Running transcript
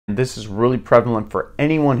this is really prevalent for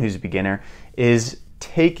anyone who's a beginner, is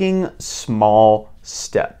taking small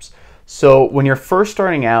steps. So when you're first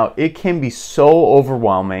starting out, it can be so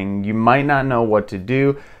overwhelming. You might not know what to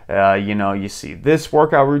do. You see this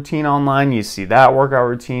workout routine online, you see that workout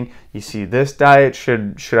routine, you see this diet.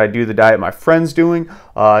 Should I do the diet my friend's doing?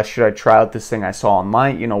 Should I try out this thing I saw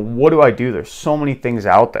online? What do I do? There's so many things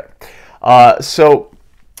out there. So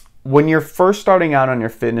when you're first starting out on your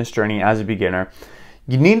fitness journey as a beginner,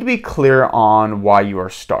 you need to be clear on why you are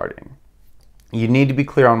starting. You need to be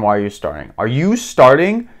clear on why you're starting. Are you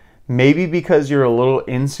starting maybe because you're a little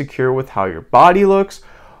insecure with how your body looks?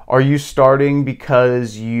 Are you starting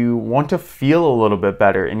because you want to feel a little bit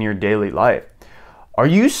better in your daily life? Are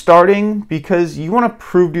you starting because you want to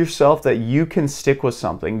prove to yourself that you can stick with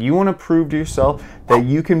something? You want to prove to yourself that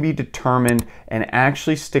you can be determined and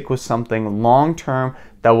actually stick with something long term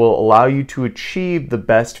that will allow you to achieve the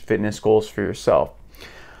best fitness goals for yourself.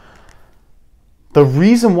 The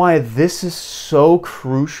reason why this is so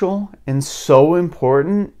crucial and so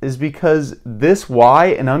important is because this why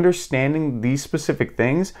and understanding these specific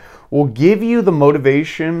things will give you the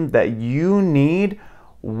motivation that you need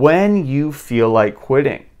when you feel like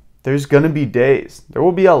quitting. There's going to be days, there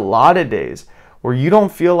will be a lot of days where you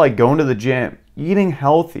don't feel like going to the gym, eating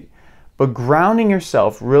healthy, but grounding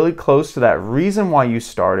yourself really close to that reason why you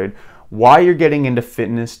started, why you're getting into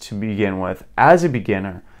fitness to begin with as a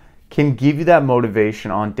beginner, can give you that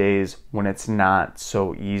motivation on days when it's not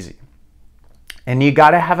so easy. And you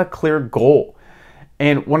got to have a clear goal.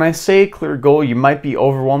 And when I say clear goal, you might be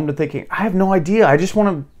overwhelmed and thinking, I have no idea. I just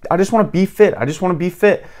want to be fit. I just want to be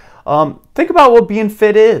fit. Think about what being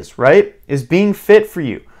fit is, right? Is being fit for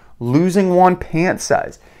you losing one pant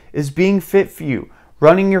size? Is being fit for you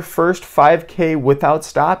running your first 5K without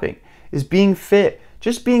stopping? Is being fit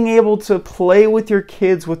just being able to play with your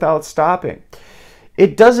kids without stopping?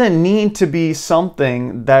 It doesn't need to be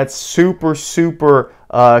something that's super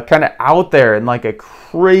kind of out there and like a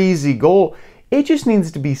crazy goal. It just needs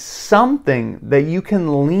to be something that you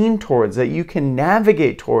can lean towards, that you can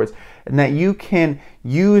navigate towards, and that you can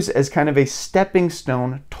use as kind of a stepping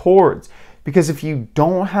stone towards. Because if you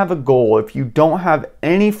don't have a goal, if you don't have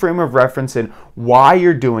any frame of reference in why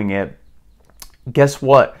you're doing it, guess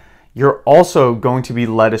what? You're also going to be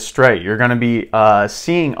led astray. You're going to be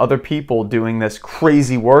seeing other people doing this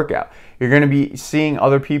crazy workout. You're going to be seeing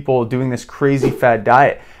other people doing this crazy fad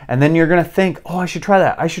diet. And then you're going to think, oh, I should try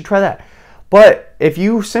that. I should try that. But if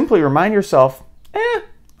you simply remind yourself,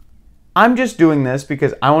 I'm just doing this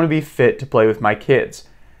because I want to be fit to play with my kids.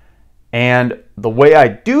 And the way I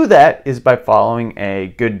do that is by following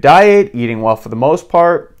a good diet, eating well for the most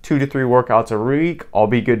part, 2 to 3 workouts a week, I'll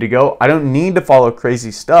be good to go. I don't need to follow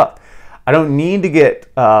crazy stuff. I don't need to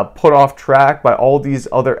get put off track by all these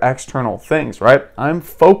other external things, right? I'm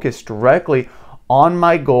focused directly on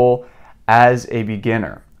my goal as a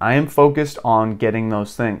beginner. I am focused on getting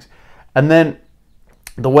those things. And then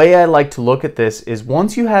the way I like to look at this is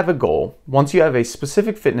once you have a goal, once you have a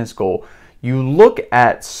specific fitness goal, you look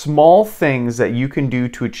at small things that you can do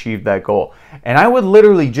to achieve that goal. And I would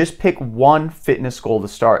literally just pick one fitness goal to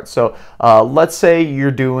start. So let's say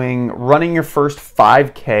you're running your first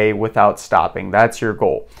 5K without stopping. That's your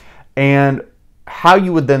goal. And how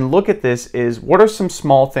you would then look at this is what are some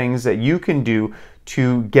small things that you can do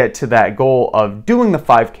to get to that goal of doing the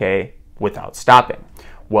 5K without stopping?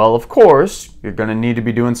 Well, of course, you're going to need to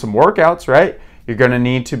be doing some workouts, right? You're going to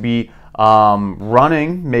need to be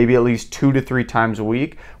running maybe at least 2 to 3 times a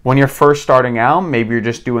week. When you're first starting out, maybe you're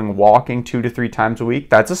just doing walking 2 to 3 times a week.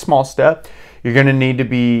 That's a small step. You're going to need to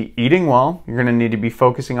be eating well. You're going to need to be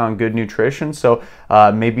focusing on good nutrition. So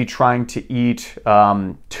maybe trying to eat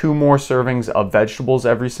 2 more servings of vegetables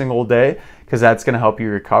every single day, because that's going to help you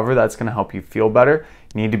recover. That's going to help you feel better.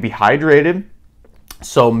 You need to be hydrated.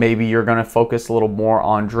 So maybe you're going to focus a little more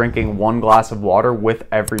on drinking 1 glass of water with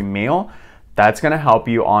every meal. That's going to help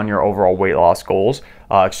you on your overall weight loss goals.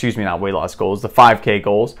 Not weight loss goals, the 5K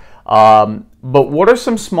goals. But what are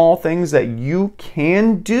some small things that you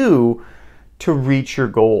can do to reach your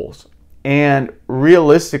goals? And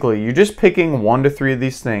realistically, you're just picking 1 to 3 of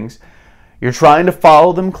these things. You're trying to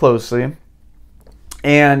follow them closely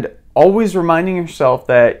and always reminding yourself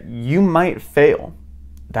that you might fail.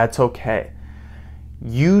 That's okay.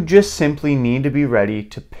 You just simply need to be ready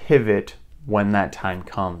to pivot when that time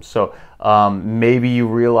comes. So maybe you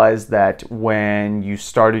realize that when you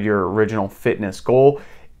started your original fitness goal,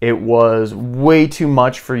 it was way too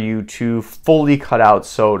much for you to fully cut out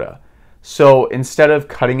soda. So instead of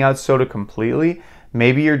cutting out soda completely,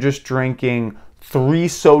 maybe you're just drinking 3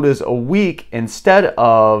 sodas a week instead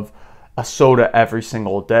of a soda every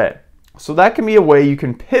single day. So that can be a way you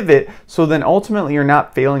can pivot, so then ultimately you're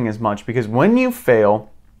not failing as much, because when you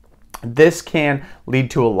fail, this can lead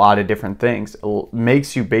to a lot of different things. It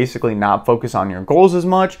makes you basically not focus on your goals as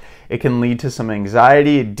much. It can lead to some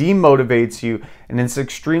anxiety, it demotivates you, and it's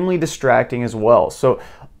extremely distracting as well. So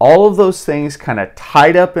all of those things kind of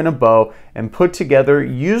tied up in a bow and put together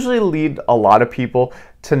usually lead a lot of people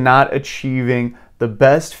to not achieving the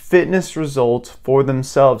best fitness results for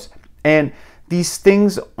themselves. And these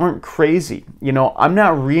things aren't crazy. You know, I'm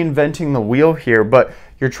not reinventing the wheel here, but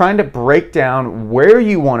you're trying to break down where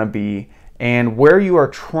you want to be and where you are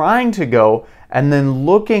trying to go, and then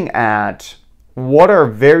looking at what are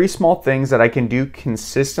very small things that I can do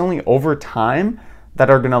consistently over time that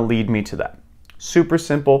are going to lead me to that. Super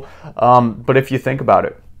simple, but if you think about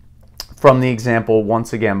it, from the example,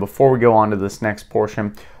 once again, before we go on to this next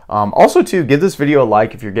portion, also too, give this video a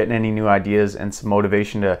like if you're getting any new ideas and some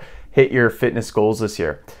motivation to hit your fitness goals this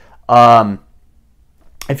year.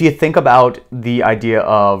 If you think about the idea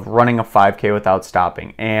of running a 5K without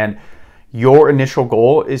stopping, and your initial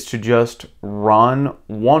goal is to just run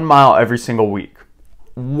 1 mile every single week.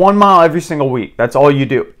 1 mile every single week, that's all you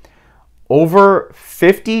do. Over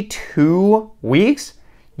 52 weeks,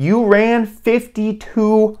 you ran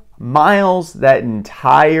 52 miles that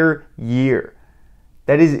entire year.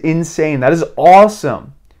 That is insane. That is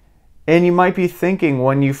awesome. And you might be thinking,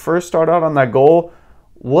 when you first start out on that goal,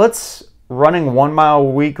 what's running 1 mile a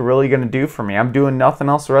week really going to do for me? I'm doing nothing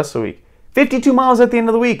else the rest of the week. 52 miles at the end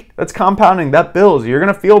of the week. That's compounding. That builds. You're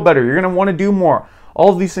going to feel better. You're going to want to do more. All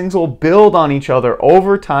of these things will build on each other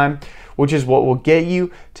over time, which is what will get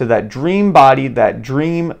you to that dream body, that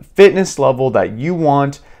dream fitness level that you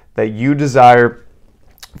want, that you desire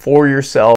for yourself.